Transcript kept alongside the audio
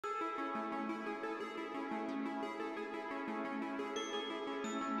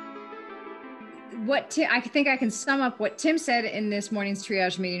I think I can sum up what Tim said in this morning's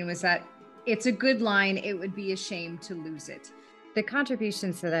triage meeting was that it's a good line. It would be a shame to lose it. The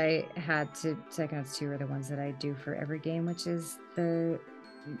contributions that I had to Psychonauts 2 are the ones that I do for every game, which is the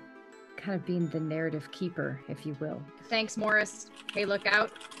kind of being the narrative keeper, if you will. Thanks, Morris. Hey, look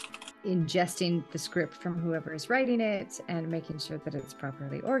out. Ingesting the script from whoever is writing it and making sure that it's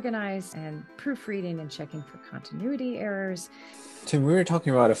properly organized and proofreading and checking for continuity errors. Tim, we were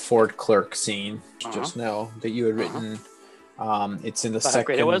talking about a Ford clerk scene just now that you had written. It's in the second. How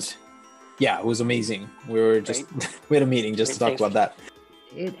great it was? Yeah, it was amazing. We were just we had a meeting just to talk about that.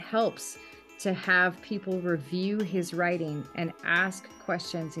 It helps to have people review his writing and ask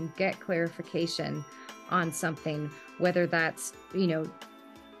questions and get clarification on something, whether that's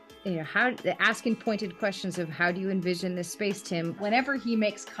how asking pointed questions of how do you envision this space, Tim? Whenever he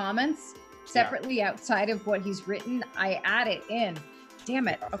makes comments separately outside of what he's written, I add it in. Damn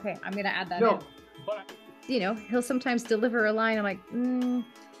it. Okay, I'm gonna add that in. But... he'll sometimes deliver a line. I'm like,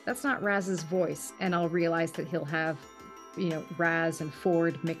 that's not Raz's voice, and I'll realize that he'll have, Raz and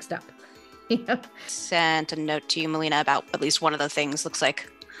Ford mixed up. Sent a note to you, Malena, about at least one of the things. Looks like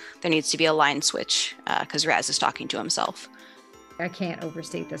there needs to be a line switch because Raz is talking to himself. I can't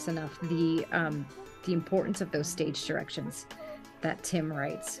overstate this enough. The importance of those stage directions that Tim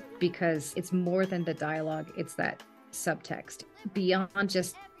writes, because it's more than the dialogue, it's that subtext. Beyond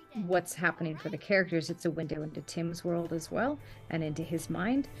just what's happening for the characters, it's a window into Tim's world as well, and into his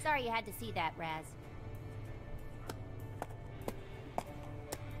mind. Sorry you had to see that, Raz.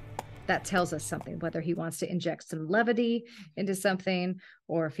 That tells us something, whether he wants to inject some levity into something,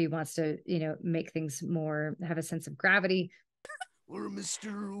 or if he wants to, make things more, have a sense of gravity. Or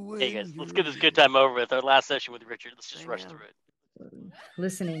Mr. Hey guys, let's get this good time over with. Our last session with Richard. Let's just rush through it.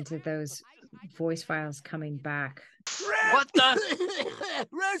 Listening to those voice files coming back. What the?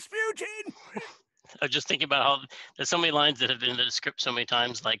 Rasputin! I was just thinking about how there's so many lines that have been in the script so many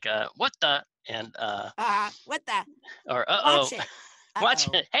times, like what the and what the? Or uh-oh. Watch it. Watch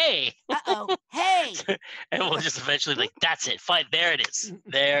it. Hey. Uh-oh. Hey. And we'll just eventually that's it. Fine. There it is.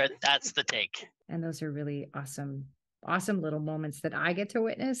 There. That's the take. And those are really awesome little moments that I get to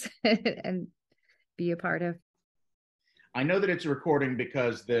witness and be a part of. I know that it's a recording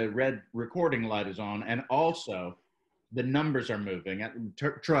because the red recording light is on, and also the numbers are moving.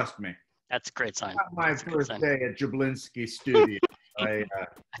 Trust me. That's a great sign. My first day at Jablinski Studio. I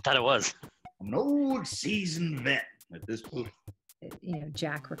thought it was. I'm an old seasoned vet at this point.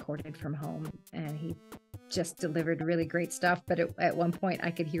 Jack recorded from home, and he just delivered really great stuff, but at one point I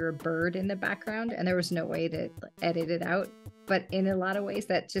could hear a bird in the background, and there was no way to edit it out, but in a lot of ways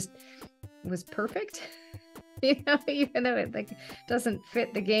that just was perfect. Even though it doesn't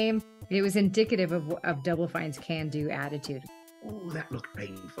fit the game, it was indicative of Double Fine's can-do attitude. Oh, that looked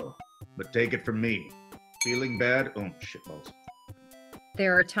painful, but take it from me, feeling bad, shitballs.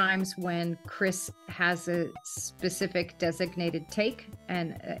 There are times when Chris has a specific designated take,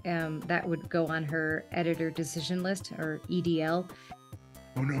 and that would go on her editor decision list, or EDL.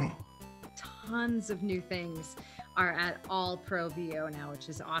 Oh no. Tons of new things are at all pro VO now, which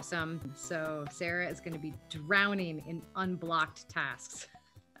is awesome. So Sarah is going to be drowning in unblocked tasks.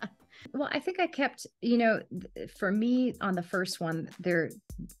 Well, I think I kept, for me on the first one, there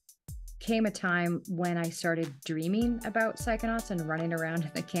came a time when I started dreaming about Psychonauts and running around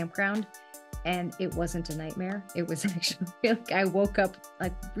in the campground, and it wasn't a nightmare. It was actually I woke up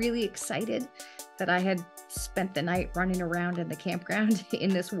really excited that I had spent the night running around in the campground in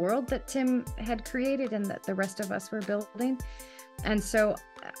this world that Tim had created and that the rest of us were building. And so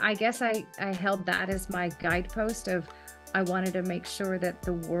I guess I held that as my guidepost of I wanted to make sure that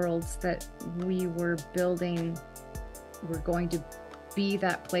the worlds that we were building were going to be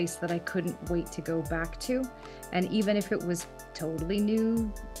that place that I couldn't wait to go back to. And even if it was totally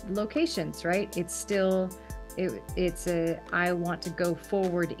new locations, right? It's still, I want to go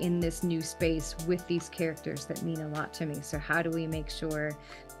forward in this new space with these characters that mean a lot to me. So how do we make sure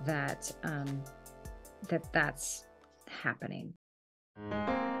that that's happening?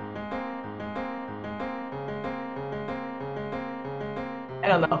 I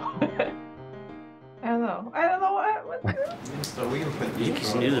don't know. I don't know what. So we can put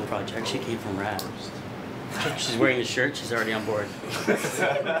Miyuki's new to the project. She came from Raz. She's wearing a shirt. She's already on board.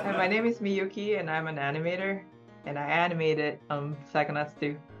 Hi, my name is Miyuki, and I'm an animator, and I animated Psychonauts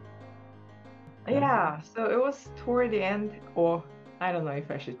 2. Yeah, so it was toward the end, or I don't know if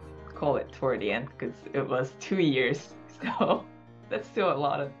I should call it toward the end, because it was 2 years. So that's still a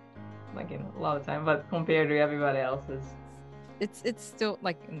lot of time, but compared to everybody else's. It's still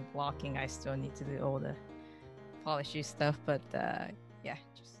in blocking. I still need to do all the polishy stuff, but yeah,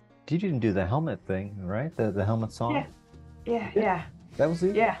 just You didn't do the helmet thing, right? The helmet song? Yeah. That was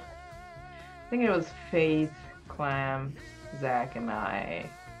it? Yeah. I think it was Faith, Clam, Zach, and I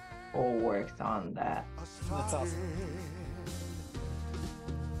all worked on that. That's awesome.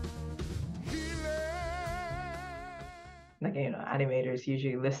 Like, animators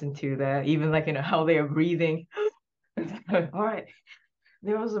usually listen to that, even like, how they are breathing. All right,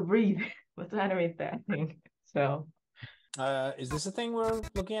 there was a breathe. Let's animate that thing. So. Is this a thing we're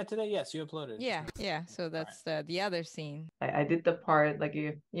looking at today? Yes, you uploaded. Yeah. So that's the other scene. I did the part like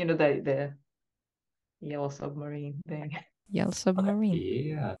the yellow submarine thing. Yellow submarine.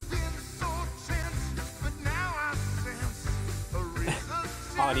 Yeah.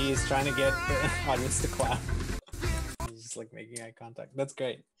 Audie is trying to get the audience to clap. He's just like making eye contact. That's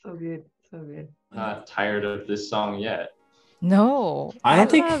great. So good. Not tired of this song yet. No, I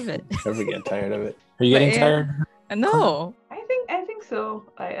don't think love it. ever get tired of it. Are you getting tired? No. I think so.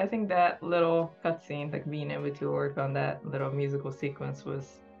 I think that little cutscene, like being able to work on that little musical sequence,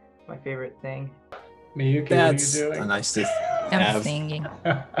 was my favorite thing. Miyuki, That's what are you doing? a nice to I'm have. singing.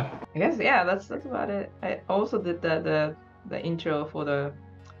 I guess that's about it. I also did the intro for the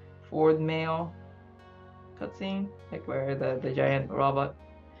Ford Mail cutscene, like where the giant robot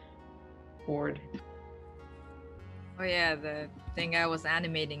Ford. Oh yeah, the thing I was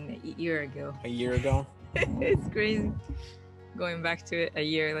animating a year ago. A year ago? It's crazy. Going back to it a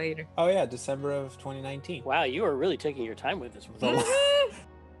year later. Oh yeah, December of 2019. Wow, you are really taking your time with this one.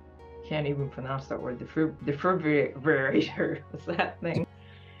 Can't even pronounce that word. Defibrillator. What's that thing?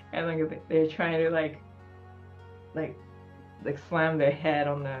 And like they're trying to like slam their head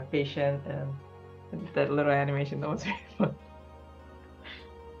on the patient, and that little animation. That was very fun.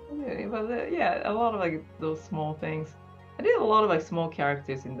 Yeah, a lot of like those small things. I did a lot of like small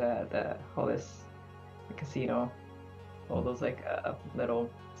characters in the Hollis casino. All those like little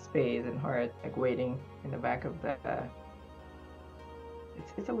spades and heart like waiting in the back of the.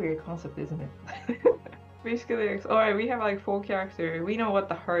 It's a weird concept, isn't it? Basically, like, all right, we have like 4 characters. We know what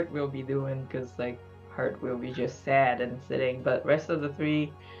the heart will be doing because like heart will be just sad and sitting, but rest of the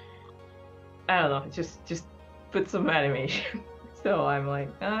 3, I don't know. Just put some animation. So I'm like,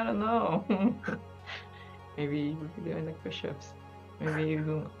 I don't know. Maybe we could do like push-ups. Maybe you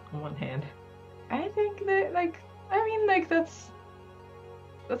do on one hand. I think that that's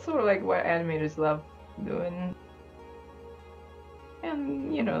sort of like what animators love doing.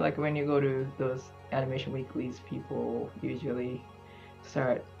 And like when you go to those animation weeklies, people usually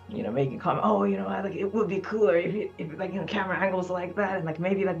start making comment. Oh, I like it would be cooler if like camera angles like that, and like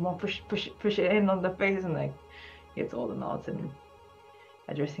maybe like more push it in on the face, and like gets all the nods and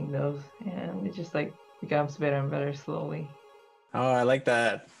addressing those, and it just like becomes better and better slowly. Oh, I like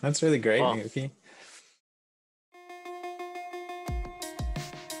that. That's really great, Miyuki.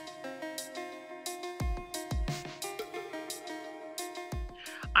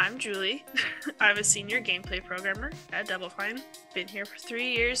 I'm Julie. I'm a senior gameplay programmer at Double Fine. Been here for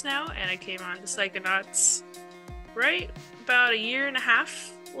 3 years now, and I came on to Psychonauts right about a year and a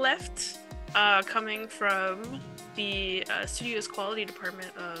half left, coming from the studio's quality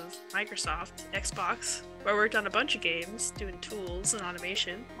department of Microsoft Xbox, where I worked on a bunch of games, doing tools and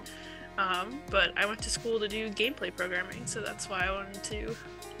automation. But I went to school to do gameplay programming, so that's why I wanted to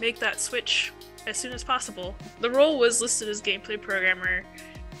make that switch as soon as possible. The role was listed as gameplay programmer,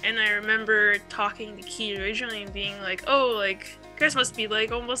 and I remember talking to Key originally and being like, oh, like, you guys must be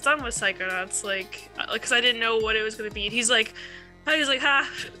like almost done with Psychonauts, like, because I didn't know what it was going to be. And he's like, ha,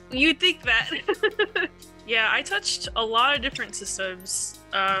 you'd think that. Yeah, I touched a lot of different systems.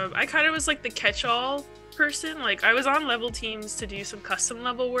 I kind of was like the catch-all person. Like, I was on level teams to do some custom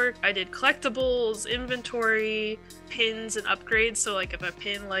level work. I did collectibles, inventory, pins, and upgrades. So like if a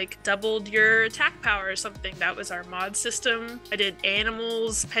pin like doubled your attack power or something, that was our mod system. I did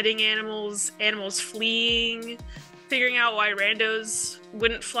animals, petting animals, animals fleeing, figuring out why randos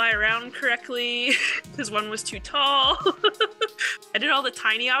wouldn't fly around correctly because one was too tall. I did all the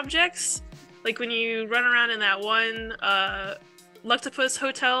tiny objects. Like when you run around in that one Luctopus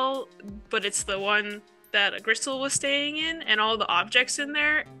hotel, but it's the one that Gristle was staying in, and all the objects in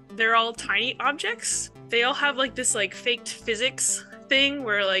there, they're all tiny objects. They all have like this like faked physics thing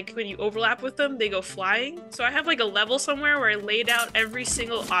where like when you overlap with them, they go flying. So I have like a level somewhere where I laid out every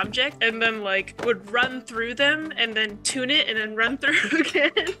single object and then like would run through them and then tune it and then run through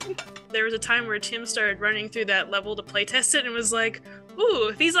again. There was a time where Tim started running through that level to playtest it and was like,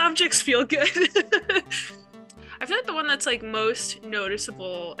 ooh, these objects feel good. I feel like the one that's like most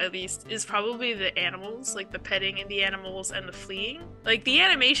noticeable, at least, is probably the animals, like the petting and the animals and the fleeing. Like the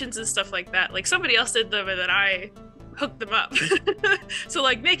animations and stuff like that, like somebody else did them and then I hook them up. So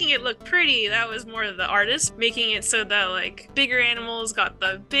like making it look pretty, that was more of the artist, making it so that like bigger animals got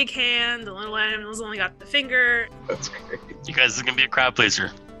the big hand, the little animals only got the finger. That's great. You guys are gonna be a crowd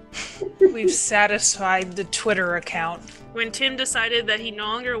pleaser. We've satisfied the Twitter account. When Tim decided that he no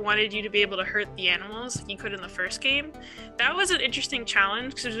longer wanted you to be able to hurt the animals like you could in the first game, that was an interesting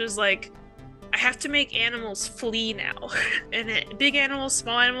challenge because it was like, I have to make animals flee now. And big animals,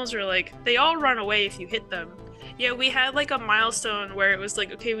 small animals are like, they all run away if you hit them. Yeah, we had like a milestone where it was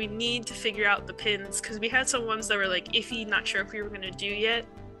like, okay, we need to figure out the pins because we had some ones that were like iffy, not sure if we were going to do yet.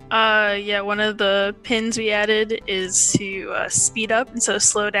 Yeah, one of the pins we added is to speed up instead of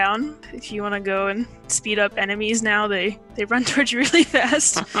slow down. If you want to go and speed up enemies now, they run towards you really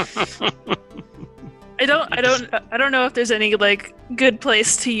fast. I don't know if there's any like good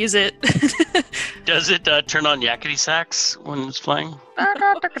place to use it. Does it turn on yakety sax when it's playing?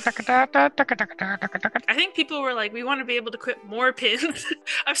 I think people were like, we want to be able to equip more pins.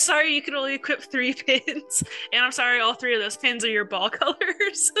 I'm sorry you can only equip 3 pins. And I'm sorry all 3 of those pins are your ball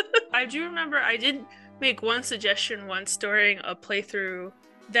colors. I do remember I did make one suggestion once during a playthrough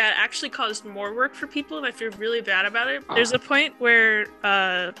that actually caused more work for people, and I feel really bad about it. There's a point where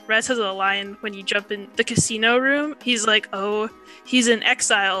Rez has a line when you jump in the casino room. He's like, oh, he's in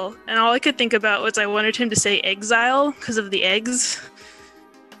exile. And all I could think about was I wanted him to say exile because of the eggs.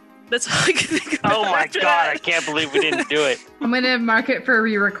 That's all I could think about. Oh my god, I can't believe we didn't do it. I'm going to mark it for a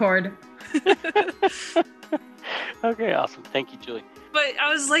re-record. Okay, awesome. Thank you, Julie. But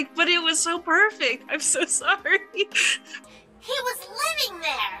I was like, but it was so perfect. I'm so sorry. He was living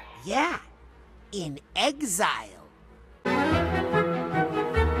there! Yeah, in exile.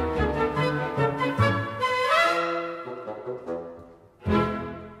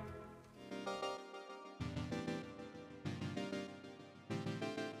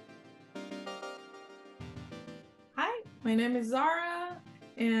 Hi, my name is Zahra,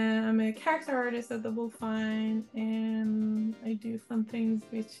 and I'm a character artist at Double Fine, and I do fun things,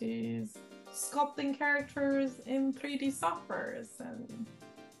 which is sculpting characters in 3D softwares and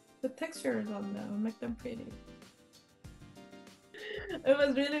put textures on them, make them pretty. It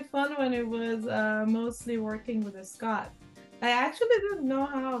was really fun when it was mostly working with a Scott. I actually didn't know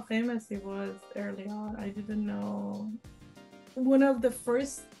how famous he was early on. I didn't know. One of the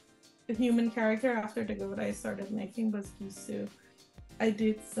first human character after the goat I started making was Gisu. I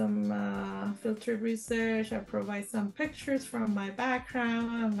did some filter research. I provide some pictures from my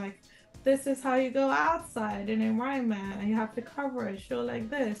background, like, this is how you go outside in an environment. You have to cover a show like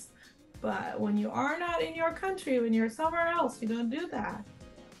this. But when you are not in your country, when you're somewhere else, you don't do that.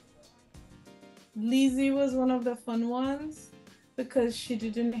 Lizzie was one of the fun ones because she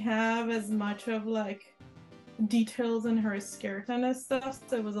didn't have as much of like details in her skirt and stuff.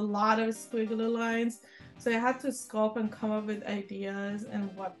 So it was a lot of squiggly lines. So I had to sculpt and come up with ideas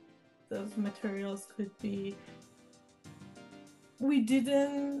and what those materials could be. We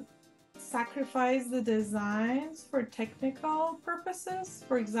didn't sacrifice the designs for technical purposes.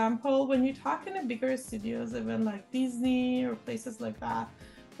 For example, when you talk in a bigger studios, even like Disney or places like that,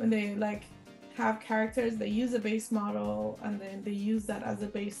 when they like have characters, they use a base model and then they use that as a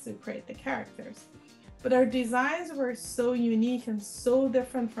base to create the characters. But our designs were so unique and so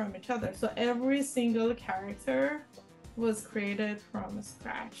different from each other. So every single character was created from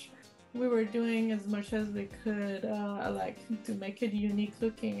scratch. We were doing as much as we could like to make it unique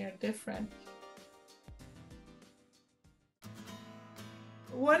looking and different.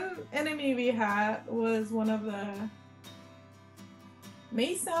 One enemy we had was one of the,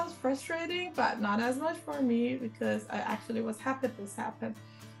 may sound frustrating, but not as much for me because I actually was happy this happened.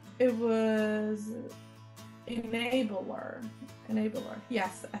 It was enabler.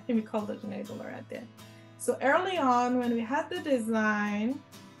 Yes, I think we called it enabler at the end. So early on when we had the design,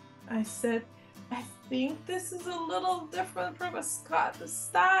 I said, I think this is a little different from a Scott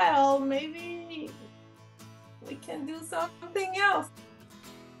style. Maybe we can do something else.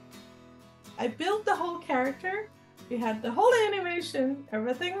 I built the whole character. We had the whole animation.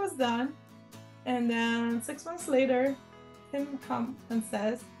 Everything was done. And then 6 months later, him comes and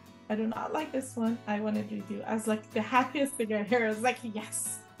says, I do not like this one. I want to redo. I was like the happiest thing I hear. I was like,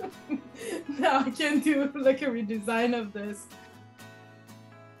 yes. Now I can do like a redesign of this.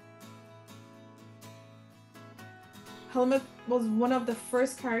 Helmet was one of the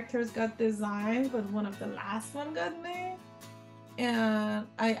first characters got designed, but one of the last one got made. And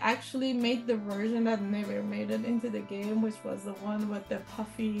I actually made the version that never made it into the game, which was the one with the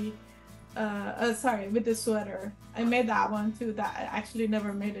puffy, with the sweater. I made that one too, that I actually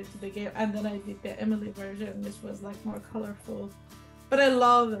never made it to the game. And then I did the Emily version, which was like more colorful. But I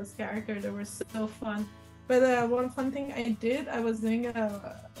love those characters, they were so fun. But one fun thing I did, I was doing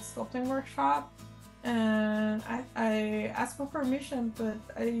a sculpting workshop, and I asked for permission, but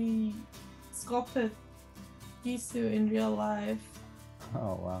I sculpted Gisu in real life.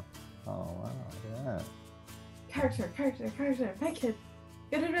 Oh wow. Oh wow, yeah. Character, make it.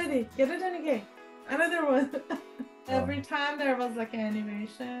 Get it ready, get it in again. Another one. Every time there was like an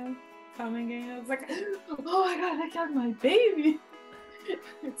animation coming in, I was like, oh my god, I got my baby.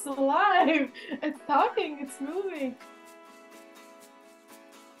 It's alive. It's talking, it's moving.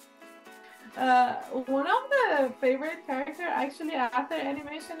 One of the favorite characters actually after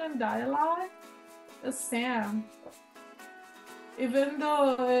animation and dialogue is Sam. Even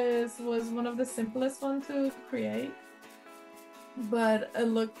though it was one of the simplest ones to create, but it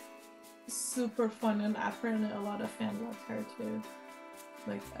looked super fun, and apparently a lot of fans loved her too.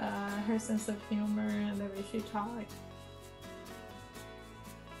 Like her sense of humor and the way she talked.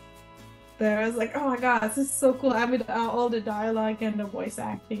 There I was like, oh my god, this is so cool. I mean, all the dialogue and the voice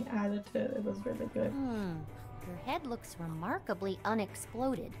acting added to it. It was really good. Your head looks remarkably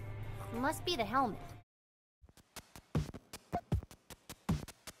unexploded. Must be the helmet.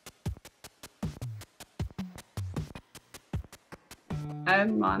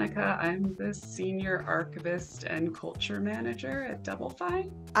 I'm Monica. I'm the Senior Archivist and Culture Manager at Double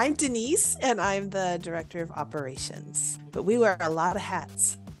Fine. I'm Denise, and I'm the Director of Operations. But we wear a lot of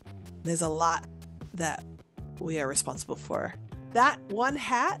hats. There's a lot that we are responsible for. That one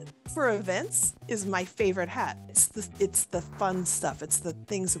hat for events is my favorite hat. It's the fun stuff. It's the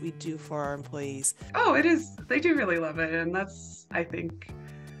things that we do for our employees. Oh, it is. They do really love it, and that's, I think,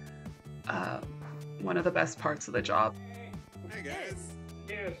 one of the best parts of the job. Hey guys.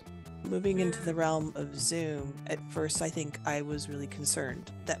 Yes. Moving into the realm of Zoom, at first I think I was really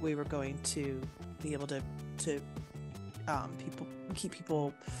concerned that we were going to be able to keep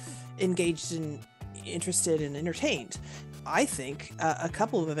people engaged and interested and entertained. I think a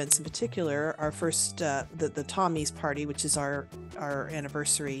couple of events in particular, our first, the Tommy's party, which is our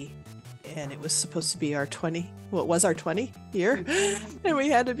anniversary, and it was supposed to be our 20 year, and we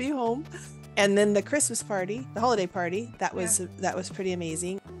had to be home. And then the Christmas party, the holiday party, that was pretty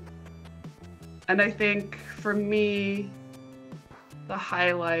amazing. And I think for me, the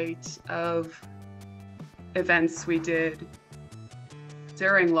highlight of events we did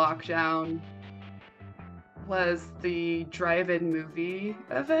during lockdown was the drive-in movie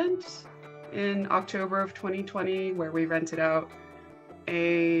event in October of 2020, where we rented out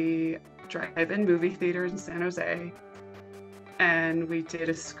a drive-in movie theater in San Jose. And we did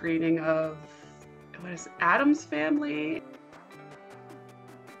a screening of, Addams Family?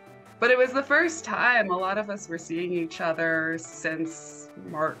 But it was the first time a lot of us were seeing each other since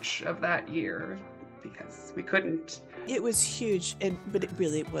March of that year, because we couldn't. It was huge, but it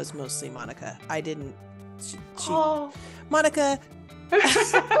really was mostly Monica. Monica!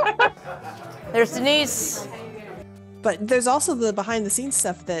 There's Denise! But there's also the behind the scenes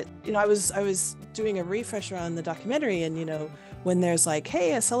stuff that, I was doing a refresher on the documentary, and when there's like,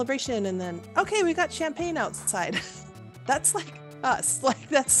 hey, a celebration, and then, okay, we got champagne outside. That's like us. Like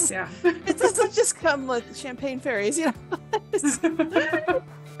it doesn't just come with champagne fairies,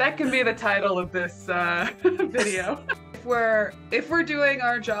 That can be the title of this video. If we're doing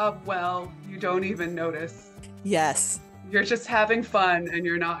our job well, you don't even notice. Yes. You're just having fun and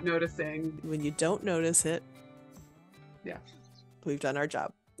you're not noticing. When you don't notice it, yeah, we've done our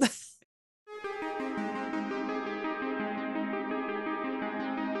job.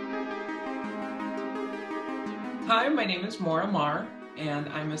 Hi, my name is Moira Marr, and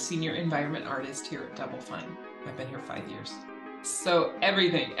I'm a senior environment artist here at Double Fine. I've been here 5 years. So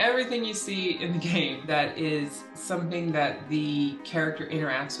everything you see in the game that is something that the character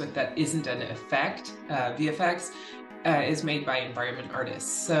interacts with that isn't an effect, VFX, is made by environment artists.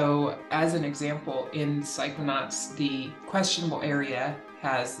 So as an example, in Psychonauts, the questionable area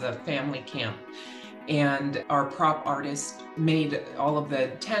has the family camp. And our prop artist made all of the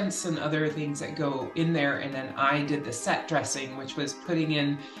tents and other things that go in there. And then I did the set dressing, which was putting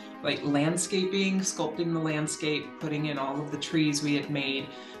in like landscaping, sculpting the landscape, putting in all of the trees we had made,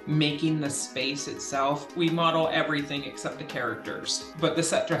 making the space itself. We model everything except the characters, but the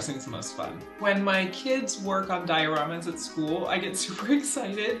set dressing's the most fun. When my kids work on dioramas at school, I get super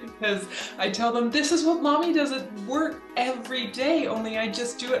excited because I tell them, this is what mommy does at work every day, only I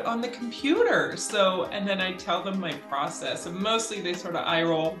just do it on the computer. So, and then I tell them my process, and mostly they sort of eye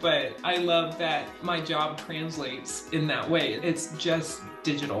roll, but I love that my job translates in that way. It's just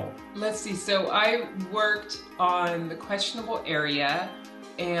digital. Let's see, so I worked on the questionable area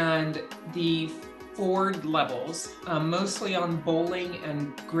and the Ford levels, mostly on Bowling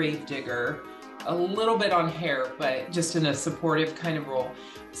and Gravedigger, a little bit on hair, but just in a supportive kind of role.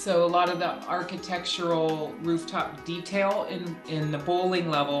 So a lot of the architectural rooftop detail in the bowling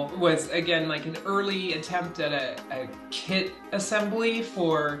level was, again, like an early attempt at a kit assembly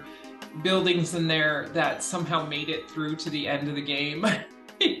for buildings in there that somehow made it through to the end of the game.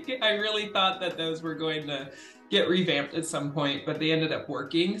 I really thought that those were going to get revamped at some point, but they ended up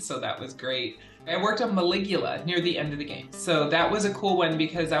working, so that was great. I worked on Maligula near the end of the game. So that was a cool one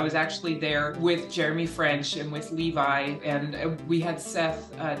because I was actually there with Jeremy French and with Levi, and we had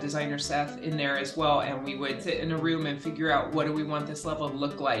Seth, designer Seth, in there as well, and we would sit in a room and figure out what do we want this level to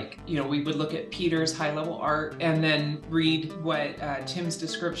look like. You know, we would look at Peter's high-level art and then read what Tim's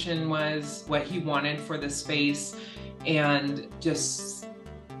description was, what he wanted for the space, and just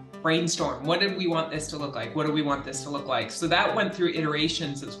brainstorm. What did we want this to look like? What do we want this to look like? So that went through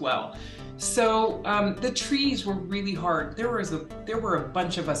iterations as well. So the trees were really hard. There were a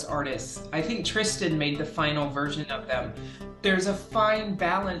bunch of us artists. I think Tristan made the final version of them. There's a fine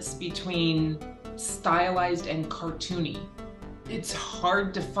balance between stylized and cartoony. It's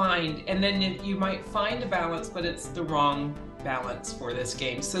hard to find, and then you might find a balance, but it's the wrong balance for this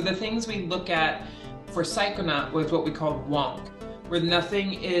game. So the things we look at for Psychonaut was what we called wonk, where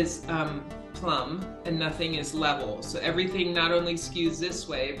nothing is plumb and nothing is level. So everything not only skews this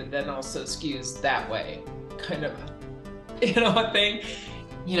way, but then also skews that way. Kind of, a thing.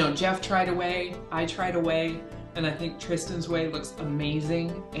 Jeff tried a way, I tried a way, and I think Tristan's way looks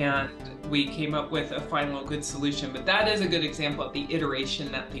amazing, and we came up with a final good solution. But that is a good example of the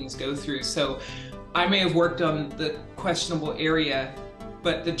iteration that things go through. So I may have worked on the questionable area,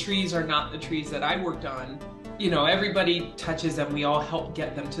 but the trees are not the trees that I worked on. Everybody touches them. We all help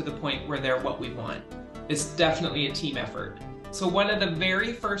get them to the point where they're what we want. It's definitely a team effort. So one of the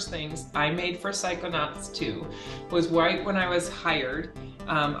very first things I made for Psychonauts 2 was right when I was hired.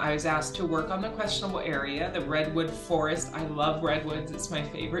 I was asked to work on the questionable area, the redwood forest. I love redwoods, it's my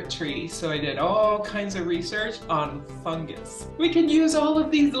favorite tree. So I did all kinds of research on fungus. We can use all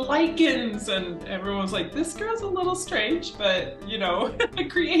of these lichens, and everyone was like, this girl's a little strange, but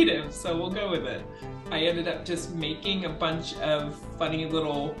creative, so we'll go with it. I ended up just making a bunch of funny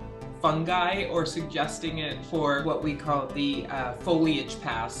little fungi, or suggesting it for what we call the foliage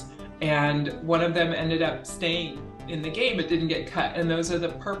pass. And one of them ended up staying in the game. It didn't get cut. And those are the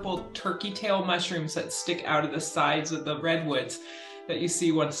purple turkey tail mushrooms that stick out of the sides of the redwoods that you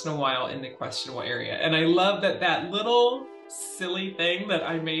see once in a while in the questionable area. And I love that little silly thing that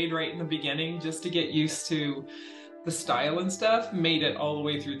I made right in the beginning, just to get used to the style and stuff, made it all the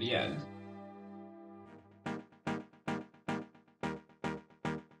way through the end.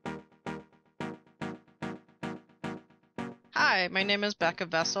 Hi, my name is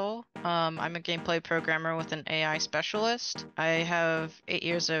Vessal. I'm a gameplay programmer with an AI specialist. I have 8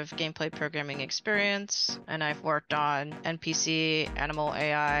 years of gameplay programming experience, and I've worked on NPC, animal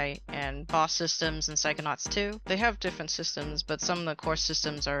AI, and boss systems in Psychonauts 2. They have different systems, but some of the core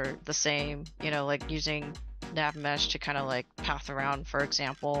systems are the same, like using nav mesh to kind of like path around, for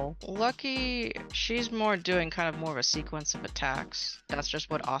example. Lucky, she's doing kind of more of a sequence of attacks. That's just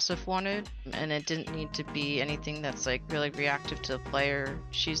what Asif wanted, and it didn't need to be anything that's like really reactive to the player.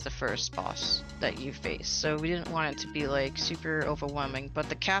 She's the first boss that you face, so we didn't want it to be like super overwhelming, but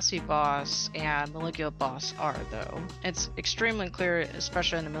the Cassie boss and Maligula boss are, though. It's extremely clear,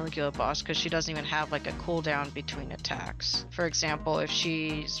 especially in the Maligula boss, because she doesn't even have like a cooldown between attacks. For example, if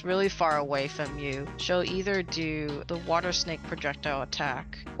she's really far away from you, she'll either do the water snake projectile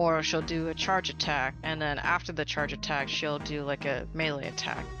attack, or she'll do a charge attack, and then after the charge attack she'll do like a melee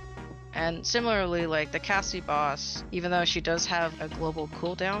attack. And similarly, like the Cassie boss, even though she does have a global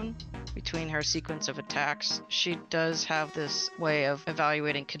cooldown between her sequence of attacks, she does have this way of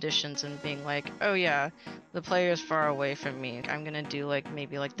evaluating conditions and being like, oh yeah, the player is far away from me, I'm gonna do like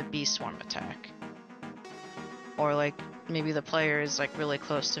maybe like the bee swarm attack, or like maybe the player is like really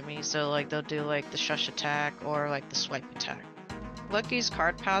close to me, so like they'll do like the shush attack or like the swipe attack. Lucky's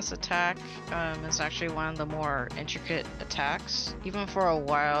card pass attack is actually one of the more intricate attacks. Even for a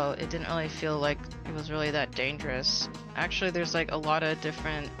while, it didn't really feel like it was really that dangerous. Actually, there's like a lot of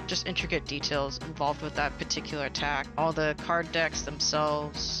different, just intricate details involved with that particular attack. All the card decks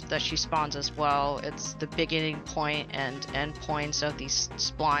themselves that she spawns as well, it's the beginning point and end points of these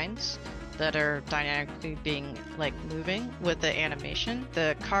splines that are dynamically being like moving with the animation.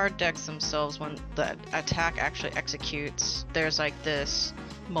 The card decks themselves, when the attack actually executes, there's like this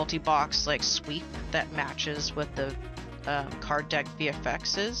multi-box like sweep that matches with the card deck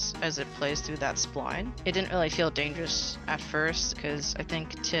VFXs as it plays through that spline. It didn't really feel dangerous at first because I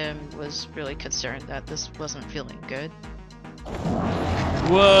think Tim was really concerned that this wasn't feeling good.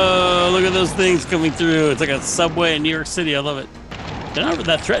 Whoa, look at those things coming through. It's like a subway in New York City. I love it. They're not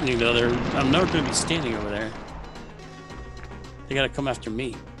that threatening, though. I'm not going to be standing over there. They got to come after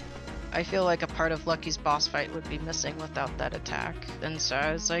me. I feel like a part of Lucky's boss fight would be missing without that attack. And so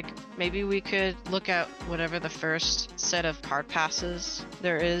I was like, maybe we could look at whatever the first set of card passes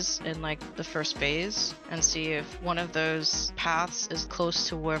there is in like the first phase and see if one of those paths is close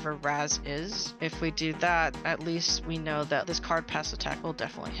to wherever Raz is. If we do that, at least we know that this card pass attack will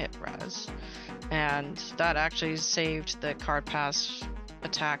definitely hit Raz. And that actually saved the card pass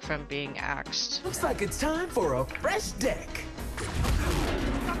attack from being axed. Looks like it's time for a fresh deck.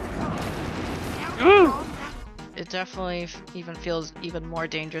 It definitely even feels even more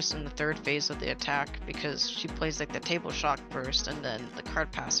dangerous in the third phase of the attack because she plays like the table shock first and then the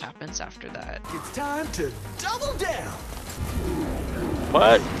card pass happens after that. It's time to double down.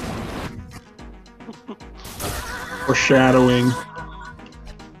 What? Foreshadowing.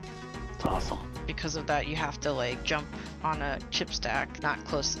 That's awesome. Because of that, you have to like jump on a chip stack not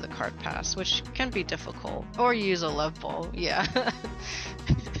close to the card pass, which can be difficult. Or use a love ball, yeah.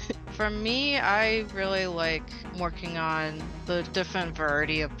 For me, I really like working on the different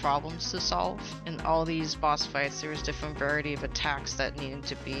variety of problems to solve. In all these boss fights, there was different variety of attacks that needed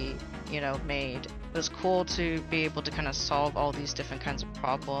to be, made. It was cool to be able to kind of solve all these different kinds of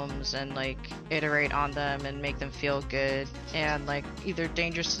problems and like iterate on them and make them feel good and like either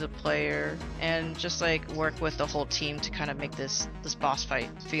dangerous to the player and just like work with the whole team to kind of make this boss fight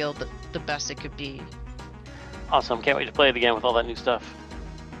feel the best it could be. Awesome. Can't wait to play it again with all that new stuff.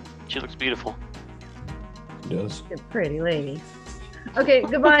 She looks beautiful. She does. You're a pretty lady. Okay,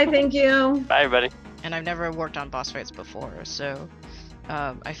 goodbye. Thank you. Bye, everybody. And I've never worked on boss fights before, so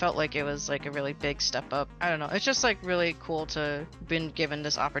I felt like it was like a really big step up. I don't know. It's just like really cool to been given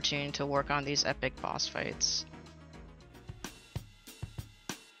this opportunity to work on these epic boss fights.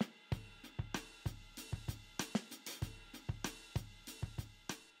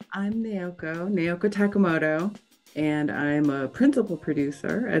 I'm Naoko Takamoto, and I'm a principal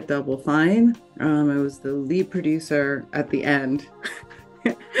producer at Double Fine. I was the lead producer at the end,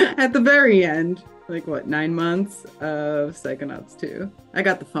 at the very end, like 9 months of Psychonauts 2. I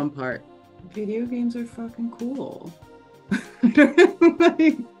got the fun part. Video games are fucking cool.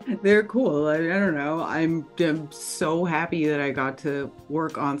 They're cool. I don't know. I'm so happy that I got to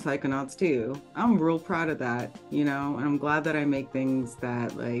work on Psychonauts 2. I'm real proud of that, and I'm glad that I make things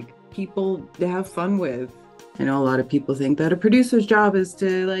that like people have fun with. I know a lot of people think that a producer's job is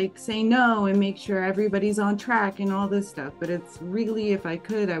to like say no and make sure everybody's on track and all this stuff, but it's really, if I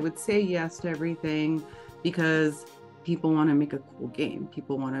could, I would say yes to everything because people want to make a cool game.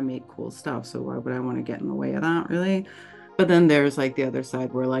 People want to make cool stuff, so why would I want to get in the way of that, really? But then there's like the other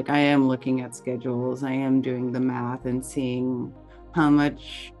side where like I am looking at schedules, I am doing the math and seeing how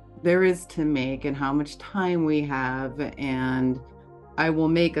much there is to make and how much time we have, and I will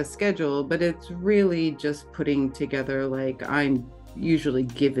make a schedule, but it's really just putting together, like I'm usually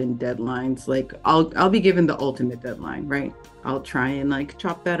given deadlines. Like I'll be given the ultimate deadline, right? I'll try and like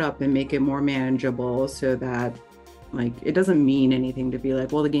chop that up and make it more manageable so that like it doesn't mean anything to be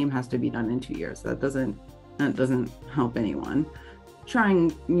like, well, the game has to be done in 2 years. That doesn't help anyone. Try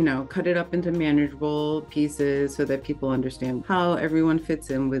and, cut it up into manageable pieces so that people understand how everyone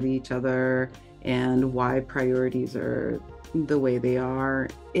fits in with each other and why priorities are the way they are.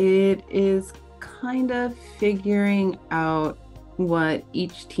 It is kind of figuring out what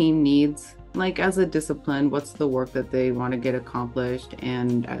each team needs, like as a discipline, what's the work that they want to get accomplished,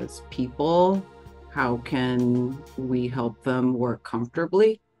 and as people, how can we help them work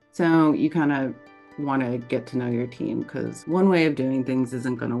comfortably? So you kind of want to get to know your team, because one way of doing things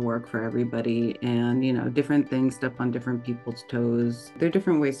isn't going to work for everybody, and different things step on different people's toes. There are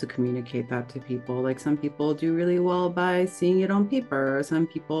different ways to communicate that to people. Like some people do really well by seeing it on paper, some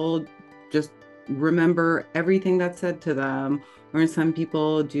people just remember everything that's said to them, or some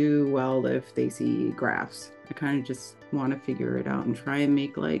people do well if they see graphs. I kind of just want to figure it out and try and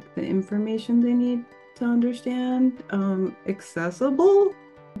make like the information they need to understand accessible.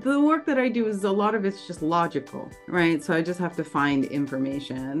 The work that I do is a lot of it's just logical, right? So I just have to find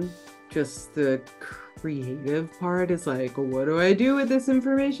information. Just the creative part is like, what do I do with this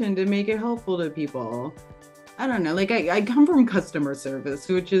information to make it helpful to people? I don't know, like I come from customer service,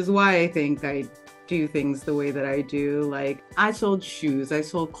 which is why I think I do things the way that I do. Like I sold shoes, I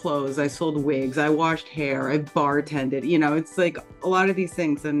sold clothes, I sold wigs, I washed hair, I bartended, it's like a lot of these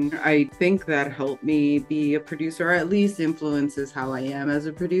things. And I think that helped me be a producer, or at least influences how I am as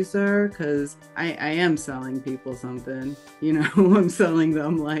a producer, because I am selling people something, I'm selling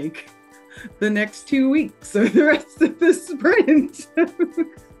them like the next 2 weeks or the rest of the sprint.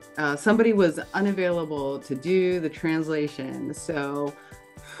 somebody was unavailable to do the translation. So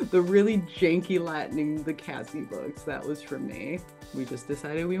the really janky Latining the Cassie books, that was for me. We just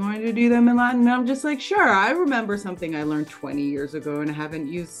decided we wanted to do them in Latin. And I'm just like, sure, I remember something I learned 20 years ago and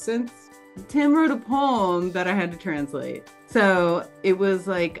haven't used since. Tim wrote a poem that I had to translate. So it was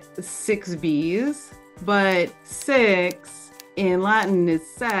like 6 B's, but 6 in Latin is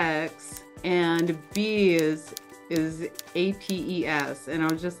sex and B is APES. And I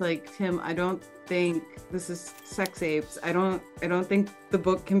was just like, Tim, I don't think this is Sex Apes. I don't think the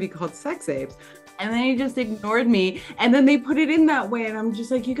book can be called Sex Apes. And then he just ignored me. And then they put it in that way. And I'm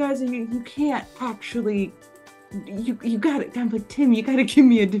just like, you guys, you can't actually, you got it. I'm like, Tim, you got to give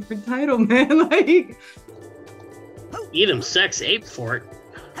me a different title, man. Like, Eat 'em sex ape for it.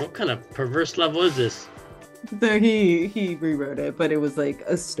 What kind of perverse level is this? So he rewrote it, but it was like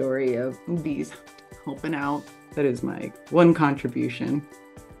a story of bees helping out. That is my one contribution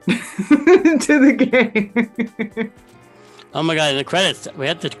to the game. Oh my god, in the credits, we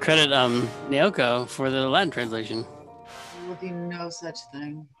had to credit Naoko for the Latin translation. There will be no such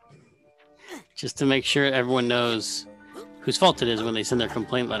thing. Just to make sure everyone knows whose fault it is when they send their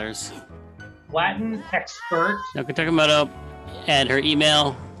complaint letters. Latin expert. Naoko Takamoto, and her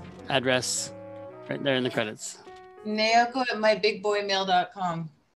email address right there in the credits. Naoko at mybigboymail.com.